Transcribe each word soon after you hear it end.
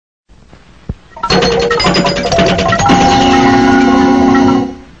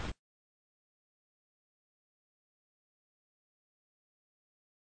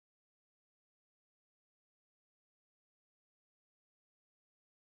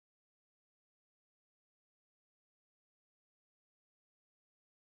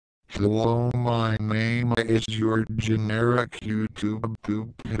Hello, my name is your generic YouTube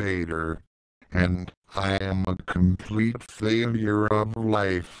poop hater, and I am a complete failure of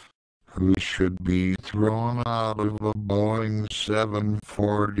life, who should be thrown out of a Boeing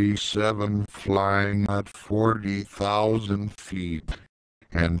 747 flying at 40,000 feet,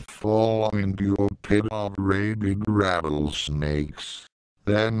 and fall into a pit of rabid rattlesnakes.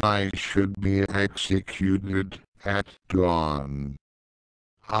 Then I should be executed at dawn.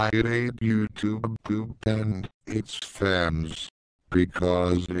 I hate YouTube poop and its fans,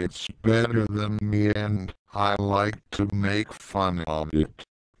 because it's better than me and I like to make fun of it,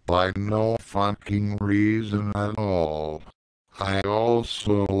 by no fucking reason at all. I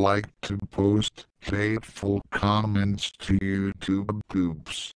also like to post hateful comments to YouTube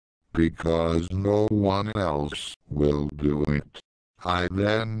poops, because no one else will do it. I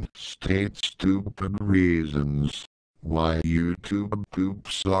then state stupid reasons why YouTube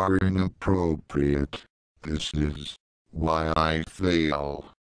poops are inappropriate. This is why I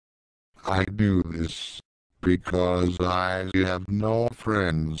fail. I do this because I have no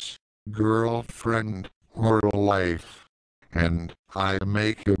friends, girlfriend, or life, and I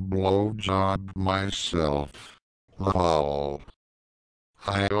make a blowjob myself. Lol.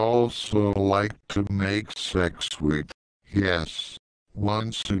 I also like to make sex with, yes,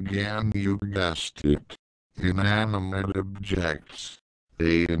 once again you guessed it, inanimate objects.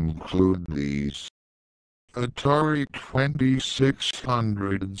 They include these: Atari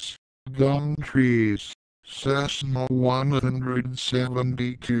 2600s, gum trees, Cessna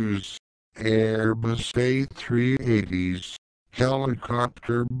 172s, Airbus A380s,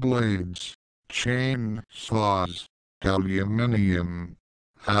 helicopter blades, chainsaws, aluminium,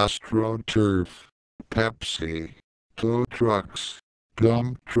 AstroTurf, Pepsi, tow trucks,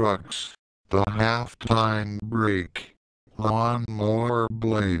 dump trucks, the halftime break, lawnmower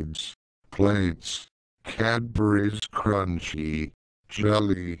blades, plates, Cadbury's Crunchy,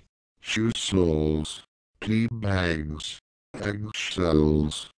 jelly, shoe soles, tea bags,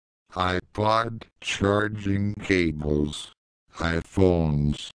 eggshells, iPod charging cables,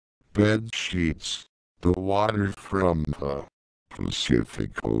 iPhones, bed sheets, the water from the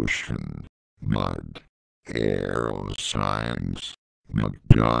Pacific Ocean, mud, arrow signs,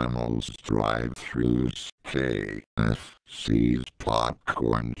 McDonald's drive-thrus, KFC's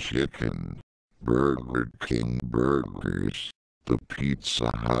popcorn chicken, Burger King burgers, the Pizza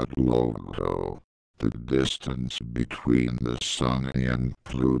Hut logo, the distance between the Sun and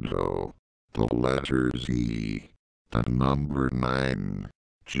Pluto, the letter Z, the number 9,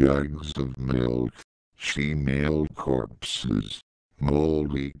 jugs of milk, female corpses,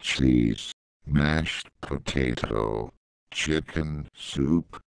 moldy cheese, mashed potato, chicken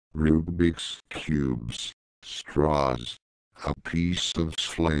soup, Rubik's cubes, straws, a piece of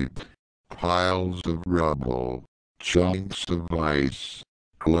slate, piles of rubble, chunks of ice,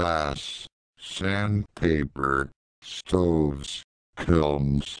 glass, sandpaper, stoves,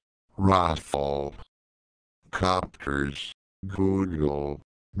 kilns, raffle, copters, Google,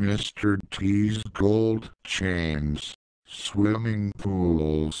 Mr. T's gold chains, swimming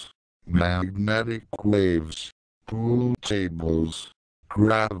pools, magnetic waves, pool tables,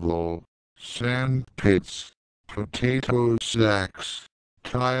 gravel, sand pits, potato sacks,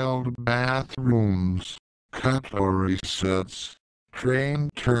 tiled bathrooms, cutlery sets, train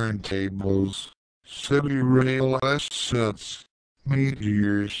turntables, city rail sets,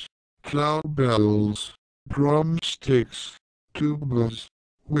 meteors, cowbells, drumsticks, tubas,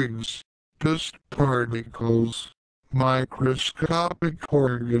 wigs, dust particles, microscopic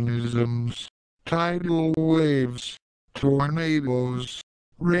organisms, tidal waves, tornadoes,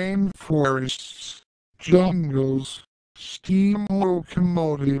 rainforests, jungles, steam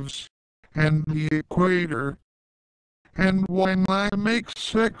locomotives, and the equator. And when I make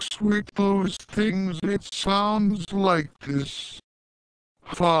sex with those things, it sounds like this.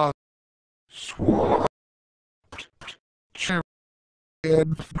 Fa, swap,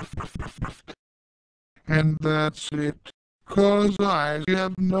 and that's it. 'Cause I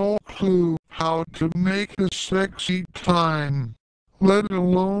have no clue how to make a sexy time, let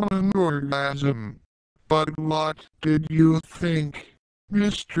alone an orgasm. But what did you think,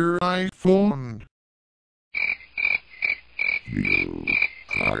 Mr. iPhone? You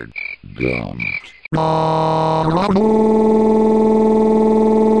are dumb.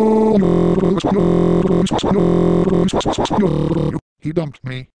 He dumped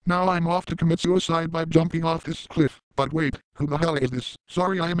me. Now I'm off to commit suicide by jumping off this cliff. But wait, who the hell is this?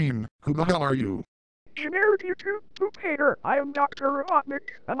 Sorry, I mean, who the hell are you? Generic YouTube poop hater, I am Dr.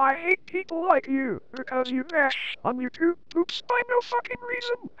 Robotnik, and I hate people like you, because you bash on YouTube poops by no fucking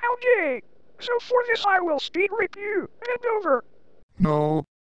reason. How gay! So for this I will speed rape you. Bend over. No,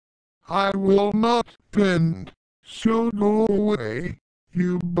 I will not bend. So go away,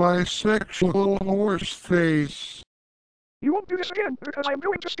 you bisexual horse face. You won't do this again, because I'm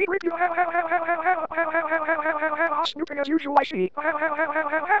going to speed rape you. Snooping as usual, I see.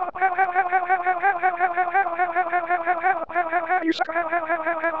 You suck.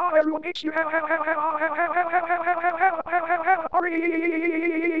 Everyone hates you.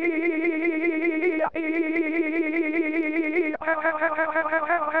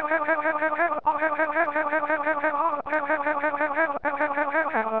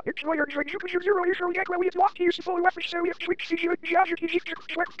 Enjoy your zero usually get where we have walked here so fully weapons so we have switched to your geography to you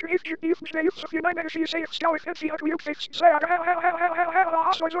so you might never see you say it's now it's empty like you fix say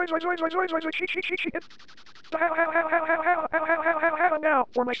now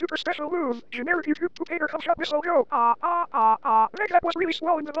for my super special move generic YouTube poop hater comes up missile go make that was really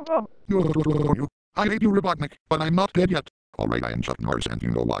swollen to the bum. I hate you, Robotnik, but I'm not dead yet. Alright, I am Chuck Norris, and you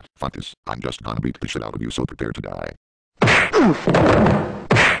know what? Fuck this. I'm just gonna beat the shit out of you, so prepare to die.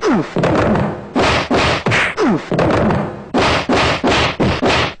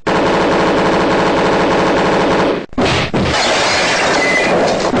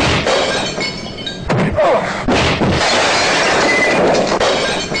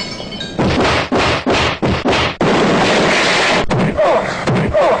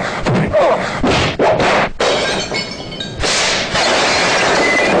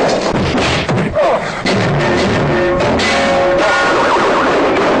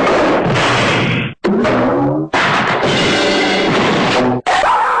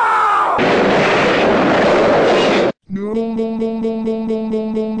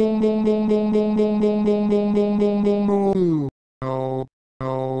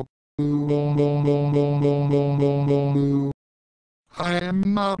 I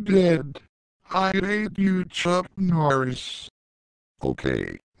am not dead. I hate you, Chuck Norris.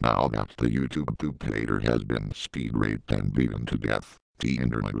 Okay, now that the YouTube poop hater has been speed raped and beaten to death, the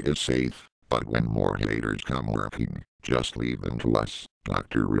internet is safe, but when more haters come working, just leave them to us,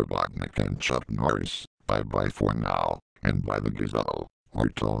 Dr. Robotnik and Chuck Norris. Bye bye for now, and by the gazelle, or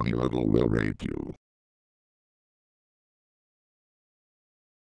Tony Little will rape you.